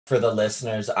for the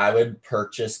listeners, I would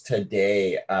purchase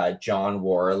today John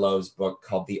Warrilow's book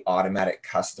called The Automatic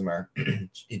Customer.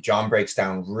 John breaks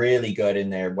down really good in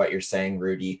there what you're saying,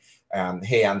 Rudy.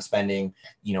 Hey, I'm spending,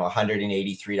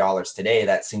 $183 today.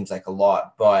 That seems like a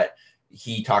lot, but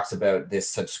he talks about this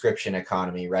subscription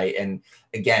economy, right? And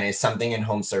again, it's something in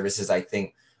home services I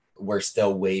think we're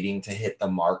still waiting to hit the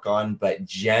mark on, but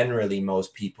generally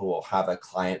most people will have a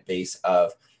client base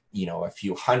of a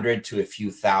few hundred to a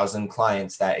few thousand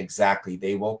clients that exactly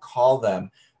they will call them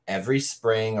every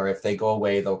spring, or if they go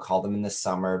away, they'll call them in the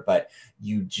summer. But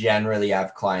you generally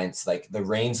have clients like the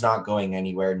rain's not going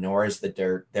anywhere, nor is the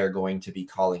dirt. They're going to be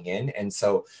calling in. And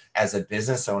so as a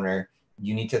business owner,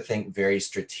 you need to think very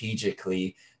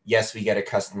strategically. Yes, we get a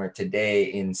customer today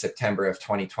in September of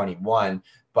 2021,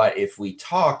 but if we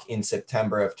talk in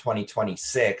September of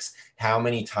 2026, how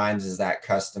many times is that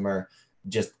customer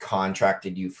just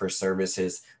contracted you for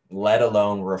services, let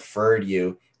alone referred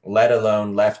you, let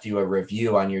alone left you a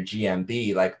review on your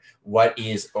GMB? Like, what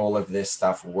is all of this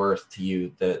stuff worth to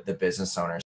you, the business owner?